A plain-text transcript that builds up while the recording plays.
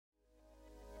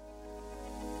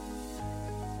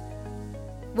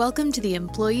Welcome to the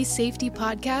Employee Safety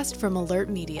Podcast from Alert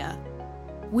Media.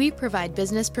 We provide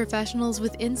business professionals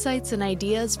with insights and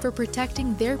ideas for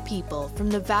protecting their people from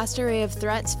the vast array of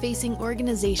threats facing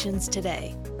organizations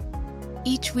today.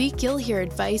 Each week, you'll hear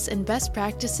advice and best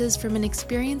practices from an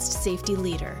experienced safety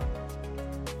leader.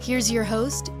 Here's your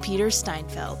host, Peter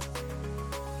Steinfeld.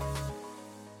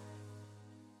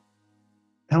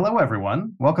 Hello,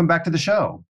 everyone. Welcome back to the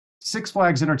show. Six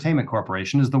Flags Entertainment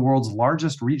Corporation is the world's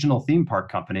largest regional theme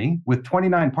park company with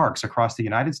 29 parks across the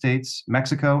United States,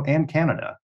 Mexico, and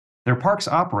Canada. Their parks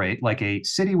operate like a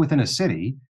city within a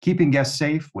city, keeping guests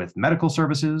safe with medical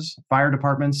services, fire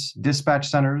departments, dispatch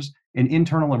centers, and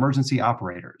internal emergency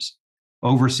operators.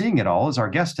 Overseeing it all is our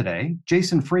guest today,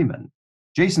 Jason Freeman.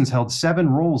 Jason's held 7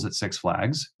 roles at Six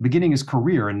Flags, beginning his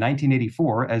career in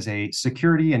 1984 as a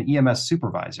security and EMS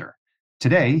supervisor.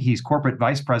 Today, he's Corporate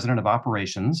Vice President of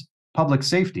Operations, Public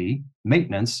Safety,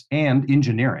 Maintenance, and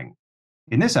Engineering.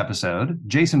 In this episode,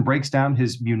 Jason breaks down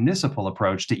his municipal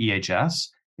approach to EHS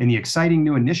and the exciting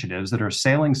new initiatives that are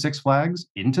sailing Six Flags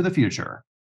into the future.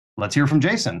 Let's hear from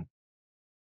Jason.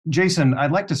 Jason,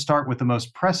 I'd like to start with the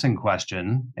most pressing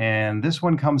question, and this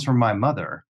one comes from my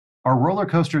mother. Are roller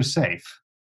coasters safe?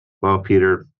 Well,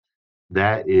 Peter,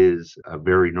 that is a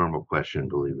very normal question,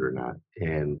 believe it or not.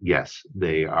 And yes,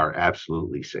 they are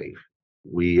absolutely safe.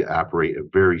 We operate a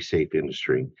very safe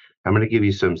industry. I'm going to give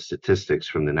you some statistics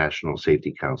from the National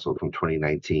Safety Council from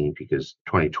 2019 because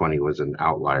 2020 was an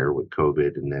outlier with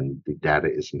COVID, and then the data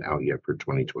isn't out yet for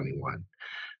 2021.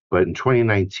 But in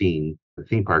 2019, the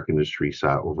theme park industry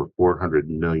saw over 400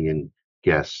 million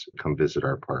guests come visit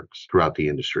our parks throughout the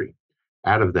industry.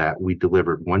 Out of that, we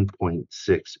delivered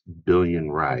 1.6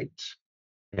 billion rides.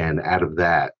 And out of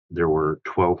that, there were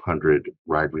 1,200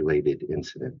 ride-related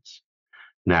incidents.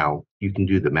 Now, you can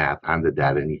do the math on the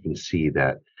data, and you can see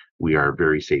that we are a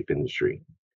very safe industry.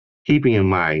 Keeping in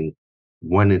mind,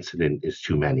 one incident is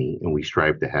too many, and we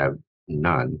strive to have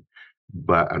none.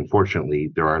 But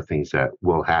unfortunately, there are things that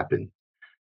will happen.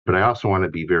 But I also want to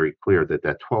be very clear that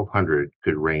 1,200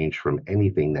 could range from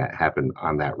anything that happened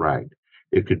on that ride.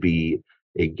 It could be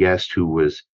a guest who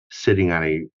was sitting on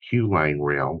a queue line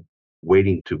rail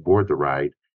waiting to board the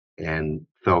ride and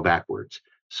fell backwards.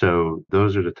 So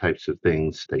those are the types of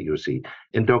things that you'll see.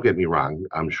 And don't get me wrong,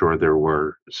 I'm sure there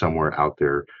were somewhere out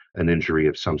there an injury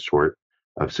of some sort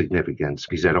of significance,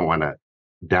 because I don't want to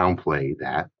downplay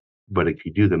that. But if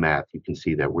you do the math, you can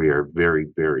see that we are a very,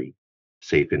 very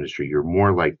safe industry. You're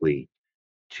more likely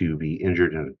to be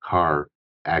injured in a car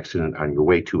accident on your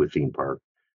way to a theme park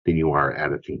than you are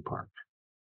at a theme park.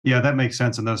 Yeah, that makes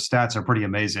sense. And those stats are pretty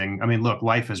amazing. I mean, look,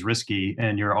 life is risky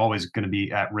and you're always going to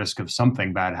be at risk of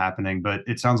something bad happening. But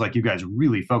it sounds like you guys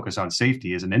really focus on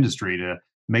safety as an industry to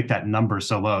make that number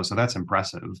so low. So that's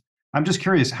impressive. I'm just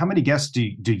curious, how many guests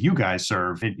do you guys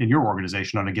serve in your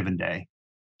organization on a given day?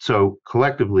 So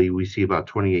collectively, we see about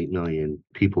 28 million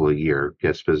people a year,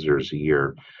 guest visitors a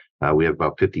year. We have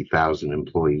about 50,000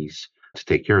 employees to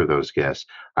take care of those guests.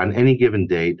 On any given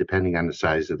day, depending on the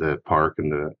size of the park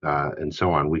and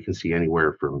so on, we can see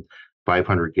anywhere from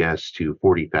 500 guests to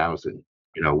 40,000.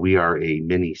 We are a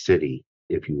mini city,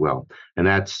 if you will, and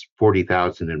that's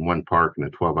 40,000 in one park in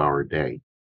a 12-hour day.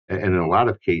 And in a lot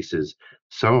of cases,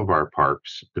 some of our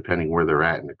parks, depending where they're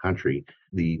at in the country,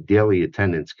 the daily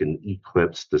attendance can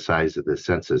eclipse the size of the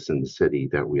census in the city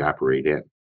that we operate in.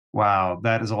 Wow,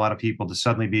 that is a lot of people to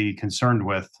suddenly be concerned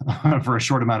with for a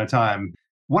short amount of time.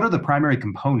 What are the primary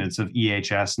components of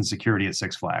EHS and security at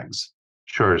Six Flags?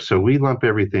 Sure. So we lump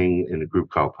everything in a group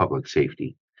called public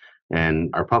safety. And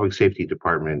our public safety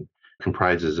department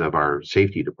comprises of our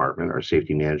safety department, our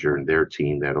safety manager and their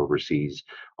team that oversees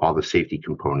all the safety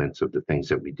components of the things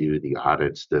that we do, the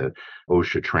audits, the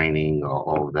OSHA training,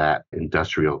 all of that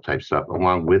industrial type stuff,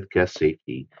 along with guest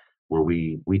safety, where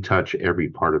we touch every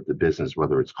part of the business,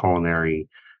 whether it's culinary,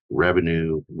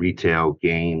 revenue, retail,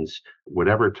 games,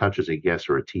 whatever touches a guest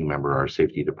or a team member, our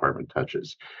safety department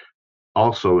touches.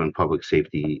 Also in public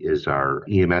safety is our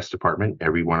EMS department.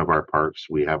 Every one of our parks,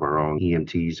 we have our own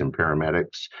EMTs and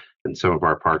paramedics. In some of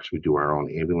our parks, we do our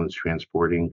own ambulance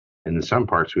transporting. And in some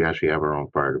parks, we actually have our own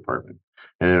fire department.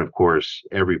 And then, of course,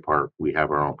 every park, we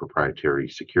have our own proprietary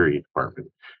security department.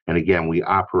 And again, we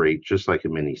operate just like a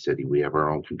mini city. We have our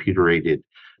own computer-aided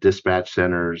dispatch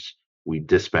centers. We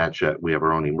dispatch, we have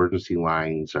our own emergency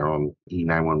lines, our own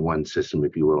E911 system,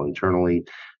 if you will, internally.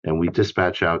 And we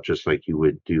dispatch out just like you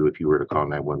would do if you were to call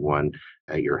 911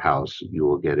 at your house. You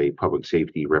will get a public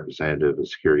safety representative, a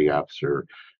security officer,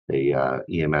 a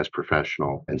EMS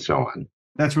professional, and so on.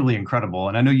 That's really incredible.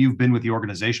 And I know you've been with the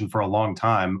organization for a long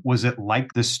time. Was it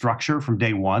like this structure from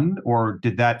day one, or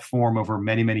did that form over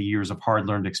many, many years of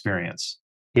hard-learned experience?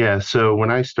 Yeah, so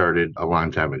when I started a long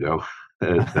time ago,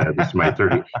 this is my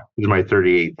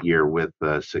 38th year with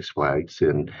Six Flags,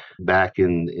 and back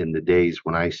in the days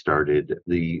when I started,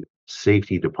 the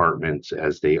safety departments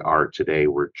as they are today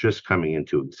were just coming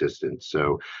into existence.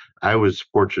 So I was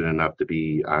fortunate enough to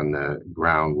be on the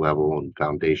ground level and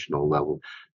foundational level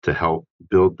to help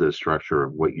build the structure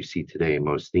of what you see today in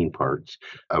most theme parks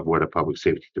of what a public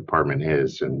safety department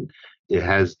is. And it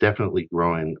has definitely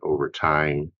grown over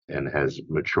time and has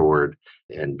matured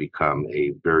and become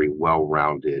a very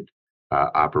well-rounded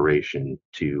operation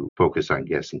to focus on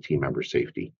guest and team member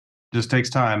safety. Just takes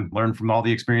time. Learn from all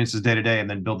the experiences day to day and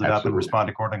then build it up and Absolutely. respond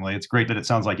accordingly. It's great that it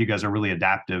sounds like you guys are really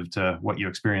adaptive to what you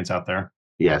experience out there.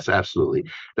 Yes, absolutely.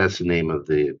 That's the name of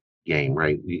the game,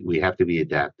 right? We have to be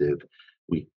adaptive.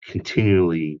 We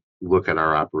continually look at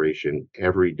our operation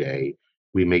every day.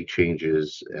 We make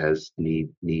changes as need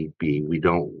be. We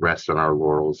don't rest on our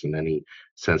laurels in any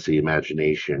sense of the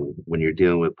imagination. When you're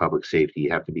dealing with public safety,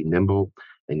 you have to be nimble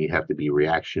and you have to be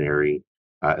reactionary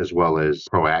as well as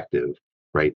proactive,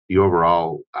 right? The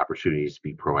overall opportunity is to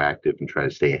be proactive and try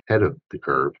to stay ahead of the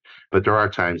curve. But there are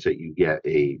times that you get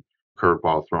a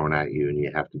curveball thrown at you and you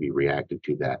have to be reactive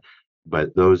to that.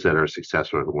 But those that are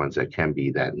successful are the ones that can be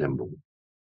that nimble.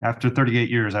 After 38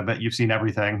 years, I bet you've seen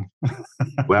everything.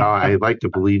 Well, I like to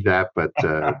believe that, but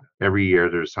every year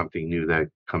there's something new that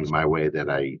comes my way that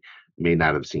I may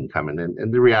not have seen coming.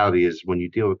 And the reality is, when you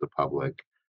deal with the public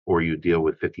or you deal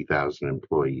with 50,000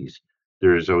 employees,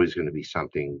 there is always going to be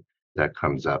something that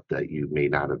comes up that you may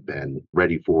not have been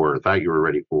ready for or thought you were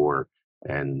ready for.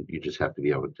 And you just have to be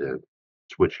able to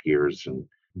switch gears and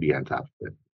be on top of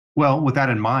it. Well, with that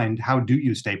in mind, how do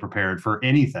you stay prepared for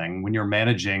anything when you're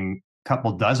managing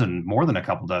more than a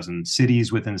couple dozen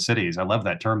cities within cities? I love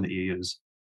that term that you use.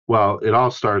 Well, it all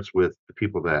starts with the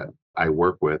people that I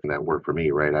work with and that work for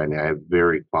me, right? I mean, I have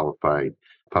very qualified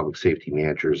public safety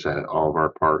managers at all of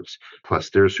our parks, plus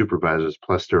their supervisors,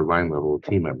 plus their line level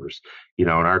team members. In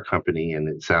our company, and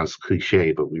it sounds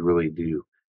cliche, but we really do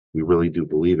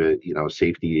believe it.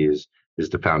 Safety is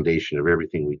the foundation of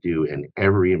everything we do, and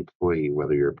every employee,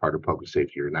 whether you're a part of public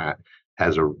safety or not,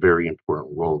 has a very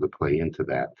important role to play into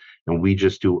that. And we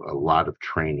just do a lot of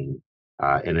training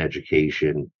and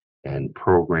education and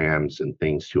programs and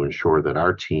things to ensure that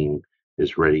our team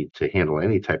is ready to handle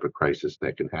any type of crisis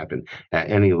that can happen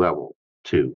at any level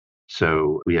too.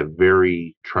 So we have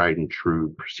very tried and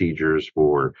true procedures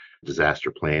for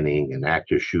disaster planning and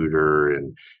active shooter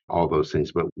and all those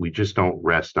things, but we just don't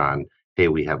rest on, hey,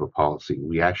 we have a policy.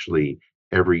 We actually,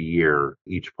 every year,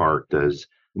 each park does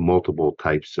multiple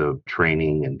types of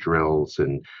training and drills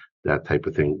and that type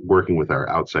of thing, working with our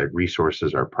outside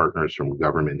resources, our partners from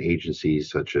government agencies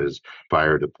such as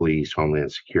fire to police, Homeland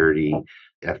Security,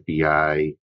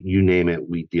 FBI, you name it,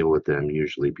 we deal with them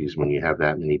usually, because when you have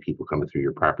that many people coming through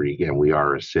your property, again, we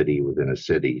are a city within a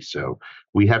city. So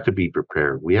we have to be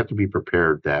prepared. We have to be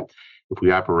prepared that if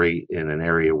we operate in an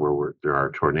area where there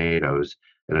are tornadoes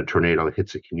and a tornado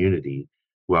hits a community,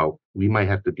 well, we might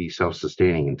have to be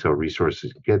self-sustaining until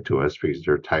resources get to us because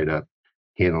they're tied up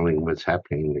handling what's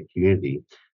happening in the community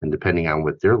and depending on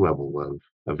what their level of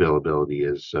availability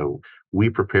is. So we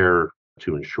prepare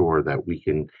to ensure that we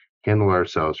can handle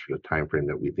ourselves for the time frame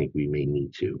that we think we may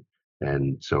need to.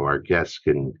 And so our guests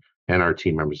can and our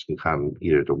team members can come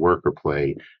either to work or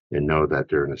play and know that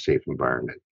they're in a safe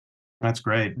environment. That's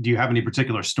great. Do you have any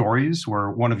particular stories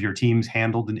where one of your teams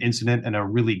handled an incident in a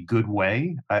really good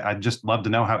way? I'd just love to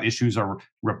know how issues are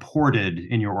reported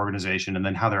in your organization and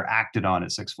then how they're acted on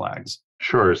at Six Flags.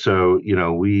 Sure. So,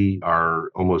 we are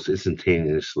almost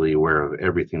instantaneously aware of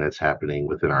everything that's happening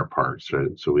within our parks. Right?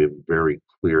 So we have a very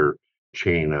clear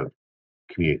chain of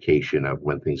communication of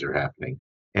when things are happening.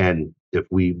 And if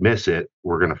we miss it,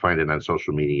 we're going to find it on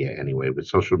social media anyway. But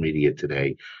social media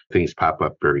today, things pop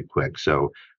up very quick.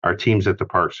 So our teams at the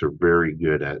parks are very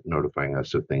good at notifying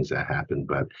us of things that happen.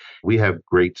 But we have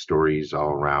great stories all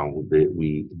around.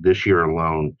 This year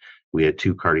alone, we had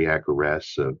 2 cardiac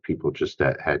arrests of people just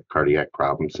that had cardiac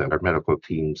problems that our medical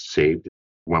team saved.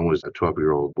 One was a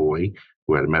 12-year-old boy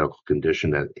who had a medical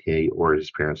condition that he or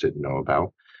his parents didn't know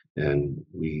about. And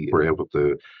we were able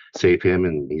to save him,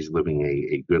 and he's living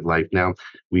a good life now.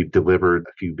 We've delivered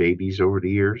a few babies over the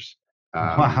years.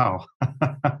 Wow.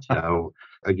 So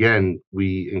again,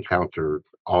 we encounter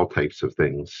all types of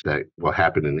things that will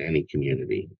happen in any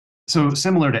community. So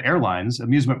similar to airlines,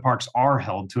 amusement parks are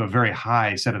held to a very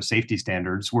high set of safety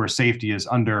standards where safety is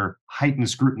under heightened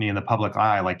scrutiny in the public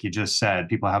eye, like you just said.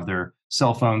 People have their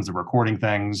cell phones, they're recording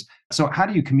things. So how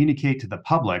do you communicate to the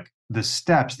public the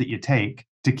steps that you take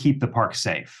to keep the park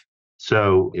safe?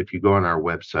 So if you go on our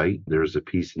website, there's a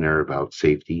piece in there about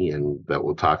safety and that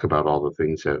will talk about all the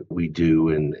things that we do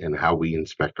and how we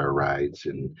inspect our rides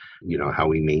and, how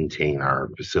we maintain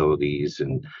our facilities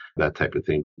and that type of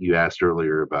thing. You asked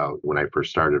earlier about when I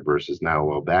first started versus now.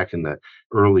 Well, back in the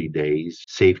early days,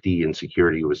 safety and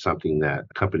security was something that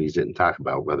companies didn't talk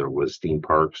about, whether it was theme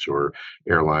parks or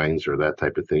airlines or that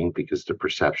type of thing, because the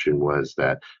perception was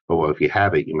that, oh, well, if you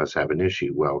have it, you must have an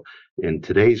issue. Well, in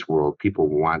today's world, people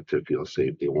want to feel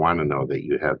safe. They want to know that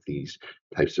you have these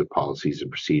types of policies and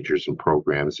procedures and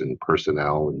programs and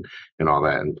personnel and all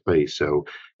that in place. So,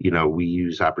 we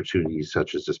use opportunities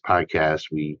such as this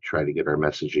podcast. We try to get our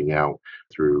messaging out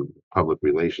through public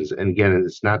relations. And again,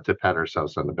 it's not to pat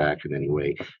ourselves on the back in any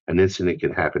way. An incident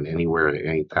can happen anywhere at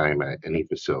any time at any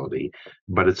facility,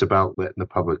 but it's about letting the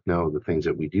public know the things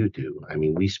that we do. I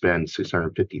mean, we spend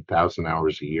 650,000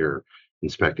 hours a year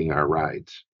inspecting our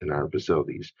rides in our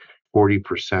facilities.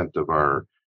 40% of our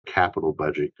capital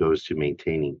budget goes to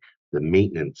maintaining the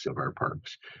maintenance of our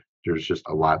parks. There's just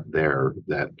a lot there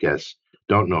that guests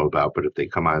don't know about, but if they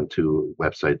come onto a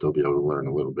website, they'll be able to learn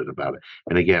a little bit about it.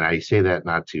 And again, I say that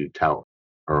not to tout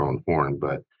our own horn,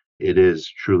 but it is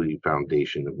truly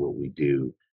foundation of what we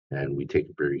do, and we take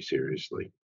it very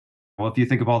seriously. Well, if you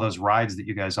think of all those rides that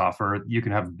you guys offer, you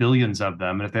can have billions of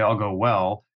them. And if they all go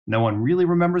well, no one really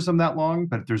remembers them that long.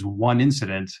 But if there's one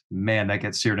incident, man, that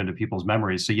gets seared into people's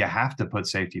memories. So you have to put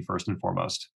safety first and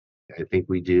foremost. I think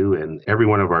we do. And every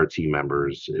one of our team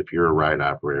members, if you're a ride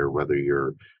operator, whether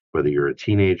you're a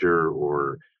teenager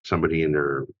or somebody in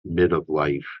their mid of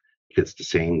life, gets the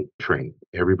same training.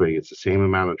 Everybody gets the same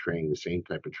amount of training, the same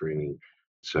type of training.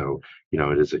 So,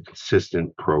 it is a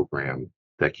consistent program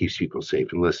that keeps people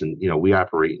safe. And listen, we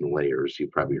operate in layers.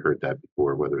 You've probably heard that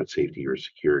before, whether it's safety or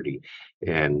security.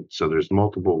 And so there's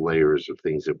multiple layers of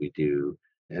things that we do.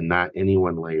 And not any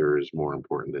one layer is more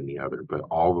important than the other, but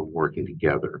all of them working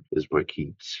together is what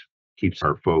keeps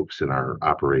our folks and our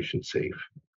operations safe.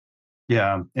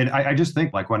 Yeah. And I just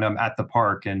think like when I'm at the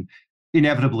park and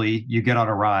inevitably you get on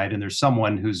a ride and there's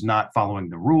someone who's not following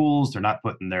the rules, they're not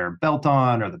putting their belt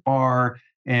on or the bar.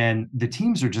 And the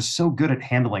teams are just so good at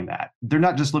handling that. They're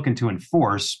not just looking to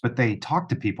enforce, but they talk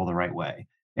to people the right way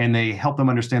and they help them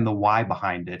understand the why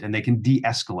behind it and they can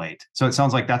de-escalate. So it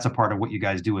sounds like that's a part of what you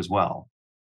guys do as well.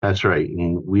 That's right.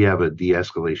 And we have a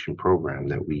de-escalation program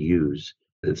that we use.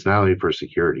 It's not only for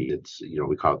security, it's,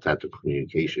 we call it tactical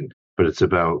communication, but it's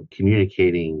about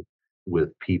communicating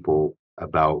with people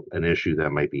about an issue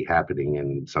that might be happening.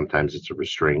 And sometimes it's a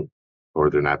restraint or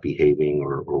they're not behaving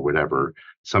or whatever.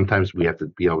 Sometimes we have to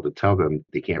be able to tell them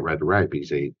they can't ride the ride because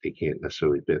they can't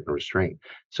necessarily fit in a restraint.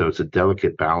 So it's a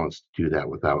delicate balance to do that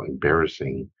without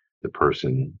embarrassing the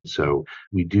person. So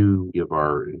we do give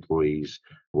our employees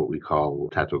what we call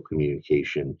tactical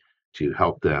communication to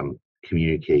help them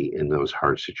communicate in those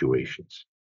hard situations.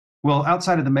 Well,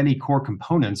 outside of the many core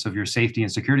components of your safety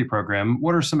and security program,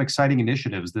 what are some exciting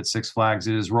initiatives that Six Flags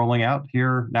is rolling out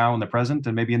here now in the present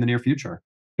and maybe in the near future?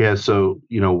 Yeah, so,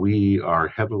 we are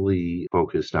heavily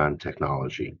focused on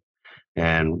technology,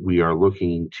 and we are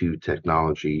looking to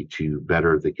technology to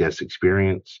better the guest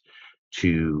experience,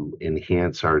 to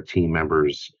enhance our team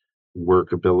members'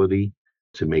 workability,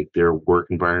 to make their work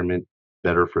environment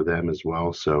better for them as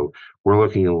well. So we're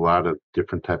looking at a lot of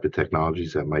different type of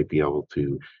technologies that might be able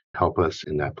to help us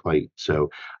in that plight.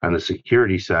 So on the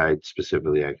security side,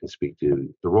 specifically, I can speak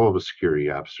to the role of a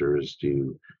security officer is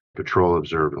to patrol,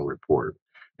 observe, and report.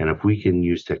 And if we can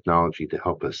use technology to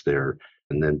help us there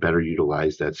and then better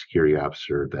utilize that security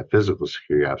officer, that physical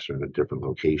security officer in a different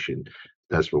location,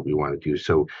 that's what we want to do.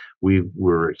 So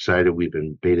we're excited. We've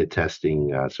been beta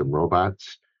testing some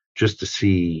robots just to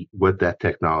see what that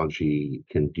technology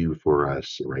can do for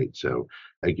us, right? So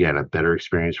again, a better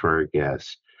experience for our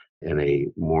guests and a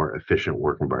more efficient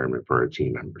work environment for our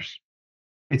team members.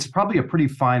 It's probably a pretty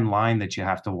fine line that you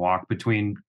have to walk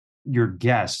between your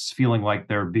guests feeling like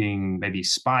they're being maybe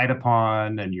spied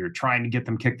upon and you're trying to get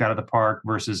them kicked out of the park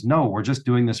versus, no, we're just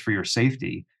doing this for your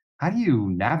safety. How do you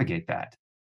navigate that?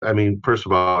 I mean, first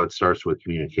of all, it starts with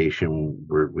communication.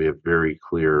 We have very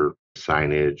clear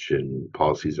signage and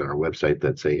policies on our website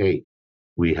that say, hey,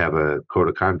 we have a code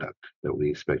of conduct that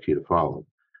we expect you to follow.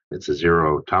 It's a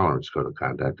zero tolerance code of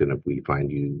conduct. And if we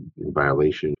find you in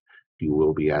violation, you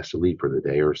will be asked to leave for the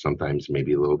day, or sometimes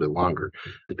maybe a little bit longer,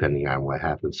 depending on what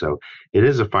happens. So it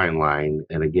is a fine line.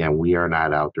 And again, we are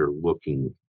not out there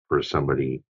looking for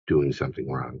somebody doing something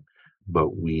wrong,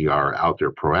 but we are out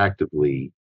there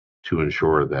proactively to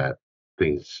ensure that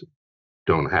things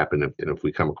don't happen. And if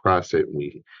we come across it and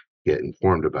we get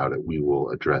informed about it, we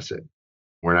will address it.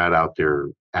 We're not out there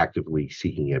actively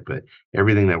seeking it, but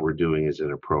everything that we're doing is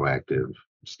in a proactive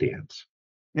stance.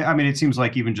 Yeah, I mean, it seems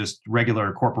like even just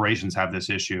regular corporations have this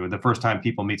issue. The first time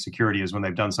people meet security is when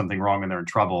they've done something wrong and they're in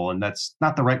trouble. And that's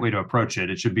not the right way to approach it.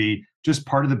 It should be just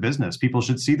part of the business. People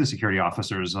should see the security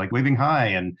officers like waving hi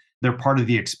and they're part of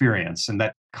the experience. And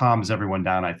that calms everyone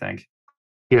down, I think.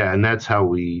 Yeah, and that's how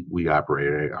we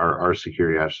operate. Our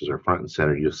security officers are front and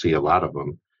center. You'll see a lot of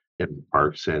them in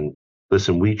parks. And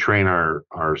listen, we train our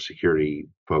security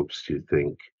folks to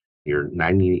think you're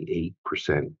 98%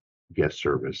 guest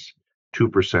service,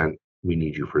 2% we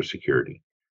need you for security.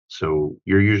 So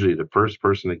you're usually the first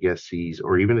person a guest sees,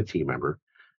 or even a team member,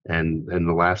 and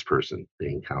the last person they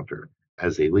encounter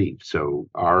as they leave. So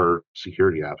our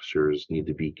security officers need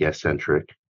to be guest centric,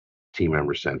 team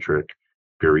member centric,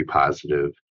 very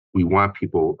positive. We want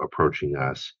people approaching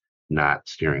us, not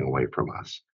steering away from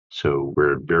us. So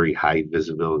we're very high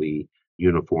visibility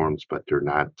uniforms, but they're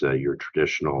not your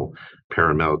traditional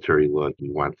paramilitary look.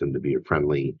 You want them to be a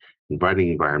friendly, inviting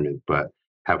environment, but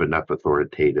have enough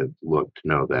authoritative look to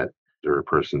know that they're a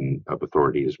person of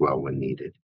authority as well when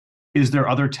needed. Is there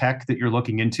other tech that you're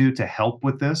looking into to help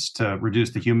with this, to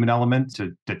reduce the human element,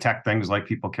 to detect things like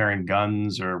people carrying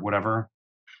guns or whatever?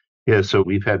 Yeah, so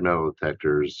we've had metal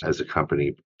detectors as a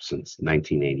company since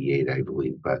 1988, I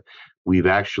believe, but we've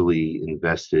actually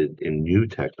invested in new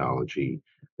technology,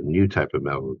 a new type of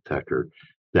metal detector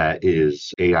that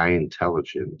is AI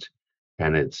intelligent,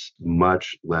 and it's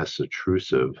much less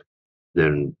intrusive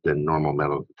than normal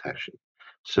metal detection.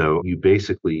 So you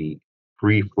basically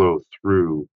free flow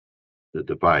through the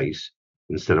device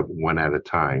instead of one at a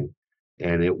time,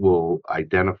 and it will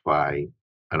identify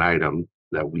an item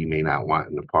that we may not want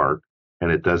in the park.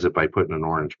 And it does it by putting an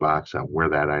orange box on where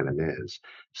that item is.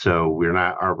 So we're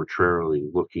not arbitrarily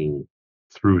looking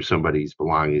through somebody's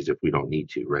belongings if we don't need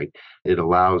to, right? It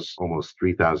allows almost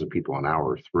 3,000 people an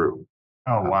hour through.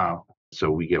 Oh, wow.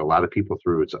 So we get a lot of people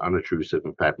through. It's unobtrusive.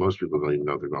 In fact, most people don't even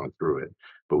know they're going through it.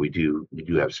 But we do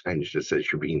have signage that says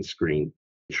you're being screened.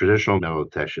 Traditional metal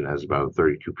detection has about a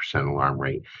 32% alarm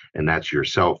rate, and that's your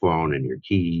cell phone and your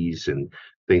keys and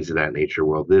things of that nature.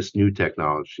 Well, this new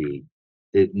technology,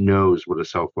 it knows what a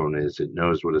cell phone is. It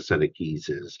knows what a set of keys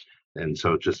is. And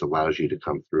so it just allows you to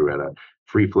come through at a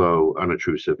free flow,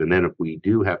 unobtrusive. And then if we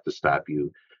do have to stop you,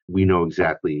 we know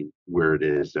exactly where it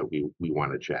is that we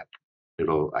want to check.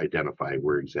 It'll identify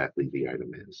where exactly the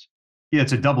item is. Yeah,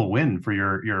 it's a double win for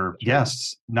your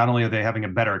guests. Not only are they having a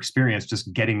better experience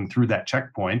just getting through that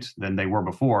checkpoint than they were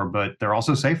before, but they're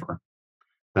also safer.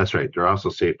 That's right. They're also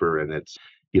safer. And it's,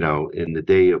 in the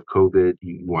day of COVID,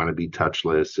 you want to be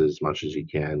touchless as much as you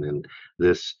can. And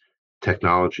this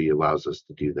technology allows us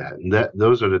to do that. And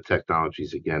those are the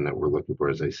technologies, again, that we're looking for.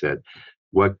 As I said,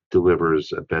 what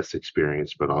delivers a best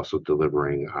experience, but also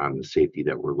delivering on the safety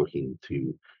that we're looking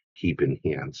to keep in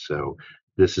hand. So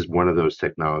this is one of those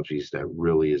technologies that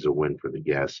really is a win for the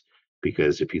guests,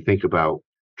 because if you think about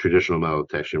traditional metal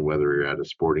detection, whether you're at a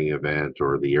sporting event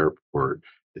or the airport,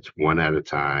 it's one at a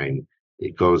time.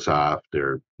 It goes off.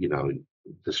 The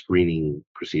screening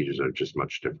procedures are just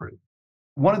much different.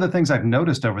 One of the things I've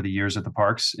noticed over the years at the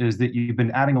parks is that you've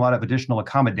been adding a lot of additional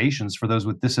accommodations for those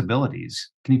with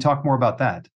disabilities. Can you talk more about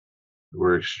that?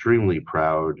 We're extremely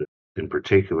proud. In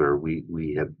particular,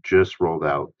 we have just rolled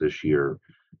out this year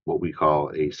what we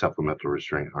call a supplemental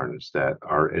restraint harness that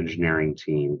our engineering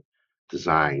team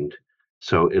designed.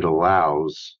 So it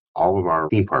allows all of our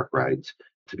theme park rides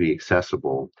to be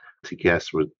accessible to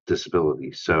guests with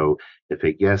disabilities. So if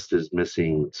a guest is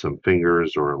missing some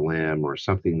fingers or a limb or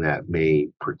something that may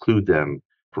preclude them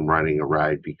from riding a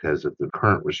ride because of the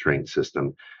current restraint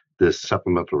system, this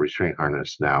supplemental restraint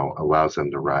harness now allows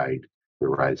them to ride the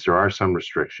rides. There are some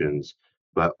restrictions,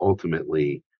 but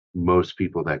ultimately, most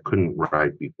people that couldn't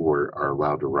ride before are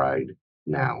allowed to ride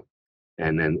now.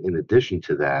 And then in addition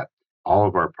to that, all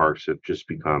of our parks have just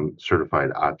become certified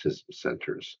autism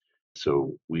centers.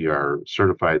 So we are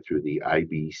certified through the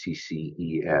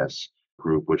IBCCES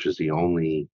group, which is the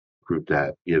only group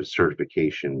that gives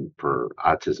certification for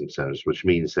autism centers, which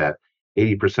means that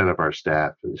 80% of our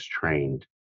staff is trained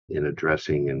in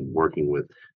addressing and working with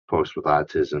folks with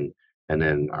autism. And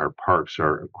then our parks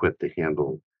are equipped to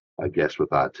handle guests with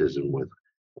autism with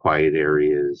quiet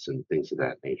areas and things of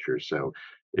that nature. So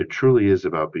it truly is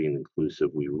about being inclusive.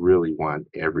 We really want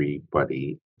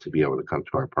everybody to be able to come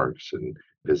to our parks and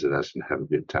visit us and have a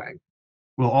good time.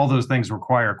 Well, all those things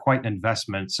require quite an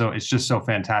investment. So it's just so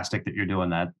fantastic that you're doing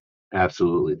that.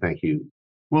 Absolutely. Thank you.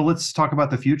 Well, let's talk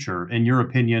about the future. In your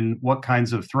opinion, what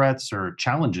kinds of threats or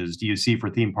challenges do you see for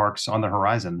theme parks on the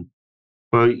horizon?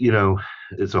 Well,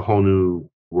 it's a whole new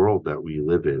world that we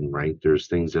live in, right? There's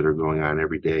things that are going on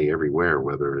every day, everywhere,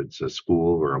 whether it's a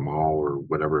school or a mall or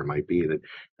whatever it might be. And it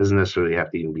doesn't necessarily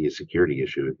have to even be a security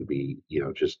issue. It could be,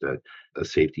 just a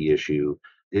safety issue.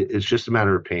 It's just a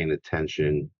matter of paying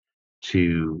attention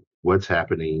to what's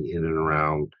happening in and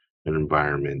around an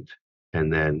environment,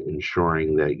 and then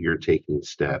ensuring that you're taking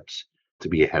steps to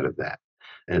be ahead of that.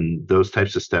 And those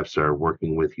types of steps are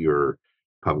working with your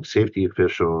public safety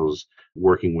officials,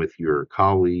 working with your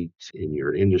colleagues in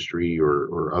your industry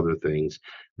or other things,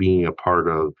 being a part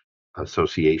of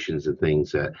associations and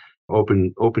things that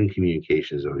open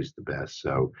communication is always the best.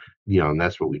 So, and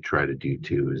that's what we try to do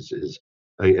too, is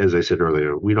as I said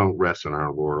earlier, we don't rest on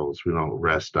our laurels. We don't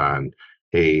rest on,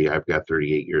 hey, I've got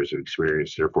 38 years of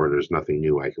experience, therefore there's nothing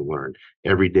new I can learn.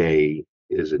 Every day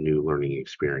is a new learning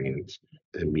experience,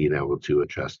 and being able to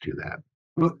adjust to that.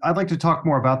 Well, I'd like to talk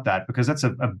more about that, because that's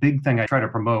a big thing I try to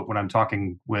promote when I'm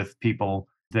talking with people,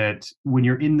 that when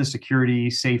you're in the security,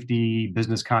 safety,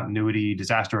 business continuity,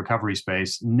 disaster recovery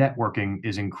space, networking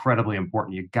is incredibly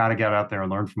important. You got to get out there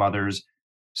and learn from others.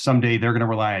 Someday they're going to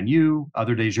rely on you.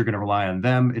 Other days you're going to rely on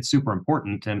them. It's super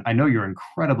important. And I know you're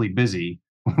incredibly busy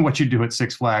with what you do at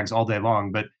Six Flags all day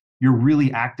long, but you're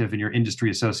really active in your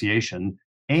industry association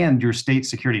and your state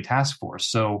security task force.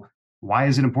 So why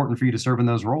is it important for you to serve in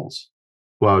those roles?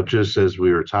 Well, just as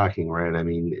we were talking, right? I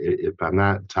mean, if I'm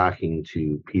not talking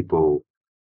to people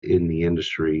in the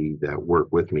industry that work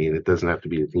with me, and it doesn't have to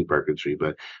be the theme park industry,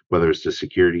 but whether it's the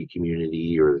security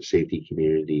community or the safety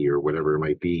community or whatever it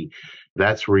might be,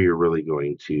 that's where you're really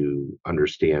going to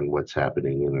understand what's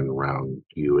happening in and around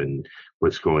you and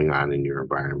what's going on in your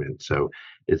environment. So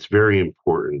it's very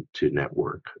important to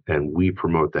network, and we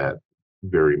promote that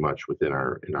very much within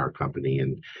our company.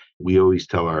 And we always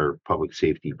tell our public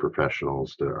safety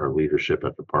professionals, our leadership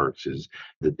at the parks, is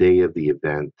the day of the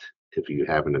event, if you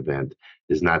have an event,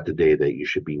 is not the day that you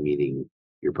should be meeting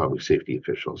your public safety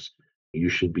officials. You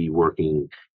should be working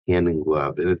hand in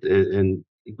glove, and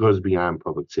it goes beyond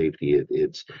public safety.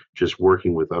 It's just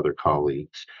working with other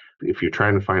colleagues. If you're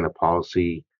trying to find a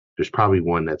policy, there's probably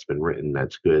one that's been written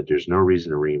that's good. There's no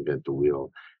reason to reinvent the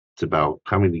wheel. It's about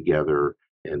coming together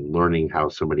and learning how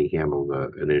somebody handled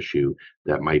an issue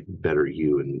that might better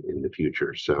you in the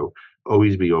future. So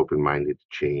always be open-minded to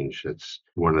change. That's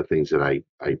one of the things that I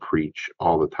preach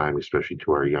all the time, especially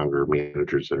to our younger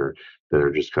managers that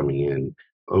are just coming in.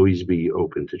 Always be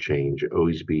open to change.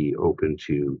 Always be open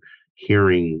to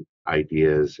hearing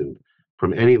ideas, and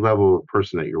from any level of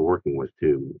person that you're working with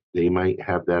too. They might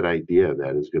have that idea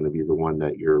that is going to be the one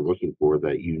that you're looking for,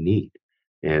 that you need.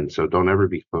 And so don't ever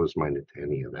be closed-minded to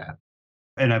any of that.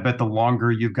 And I bet the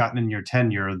longer you've gotten in your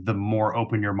tenure, the more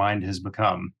open your mind has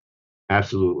become.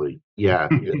 Absolutely. Yeah,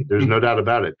 there's no doubt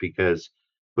about it, because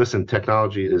listen,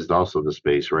 technology is also the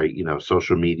space, right?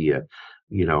 Social media,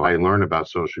 I learn about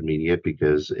social media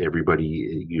because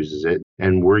everybody uses it,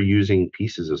 and we're using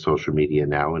pieces of social media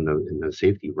now in the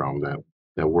safety realm that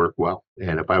work well.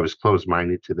 And if I was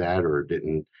closed-minded to that, or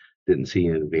didn't see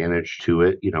an advantage to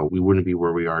it, we wouldn't be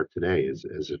where we are today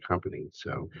as a company.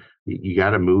 So you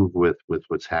got to move with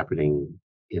what's happening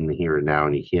in the here and now,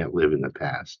 and you can't live in the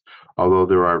past. Although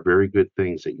there are very good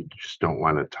things that you just don't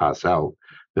want to toss out,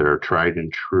 that are tried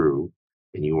and true,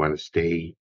 and you want to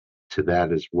stay to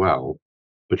that as well.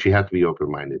 But you have to be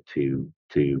open-minded to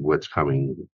what's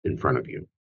coming in front of you.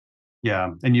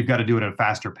 Yeah, and you've got to do it at a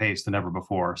faster pace than ever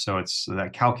before. So it's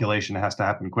that calculation has to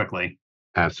happen quickly.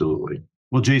 Absolutely.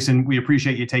 Well, Jason, we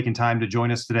appreciate you taking time to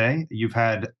join us today. You've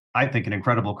had, I think, an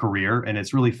incredible career, and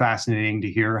it's really fascinating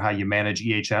to hear how you manage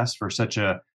EHS for such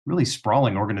a really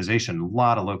sprawling organization, a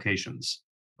lot of locations.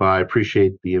 Well, I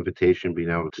appreciate the invitation, being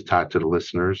able to talk to the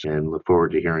listeners, and look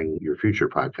forward to hearing your future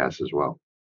podcasts as well.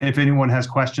 If anyone has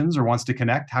questions or wants to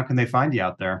connect, how can they find you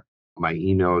out there? My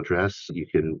email address, you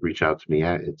can reach out to me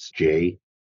at, it's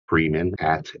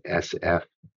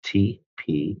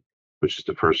jfreeman@sftp, which is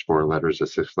the first four letters of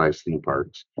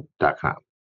SixFlagsThemeParks.com.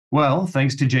 Well,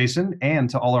 thanks to Jason and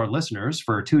to all our listeners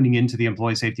for tuning into the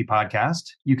Employee Safety Podcast.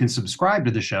 You can subscribe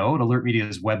to the show at Alert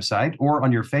Media's website or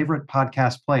on your favorite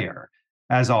podcast player.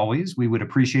 As always, we would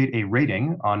appreciate a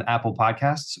rating on Apple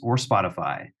Podcasts or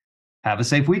Spotify. Have a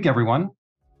safe week, everyone.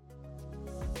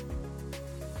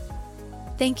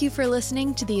 Thank you for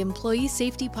listening to the Employee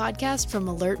Safety Podcast from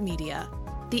Alert Media,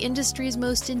 the industry's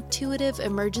most intuitive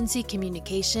emergency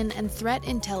communication and threat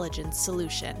intelligence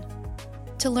solution.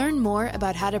 To learn more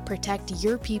about how to protect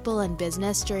your people and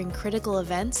business during critical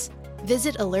events,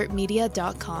 visit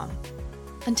alertmedia.com.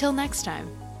 Until next time.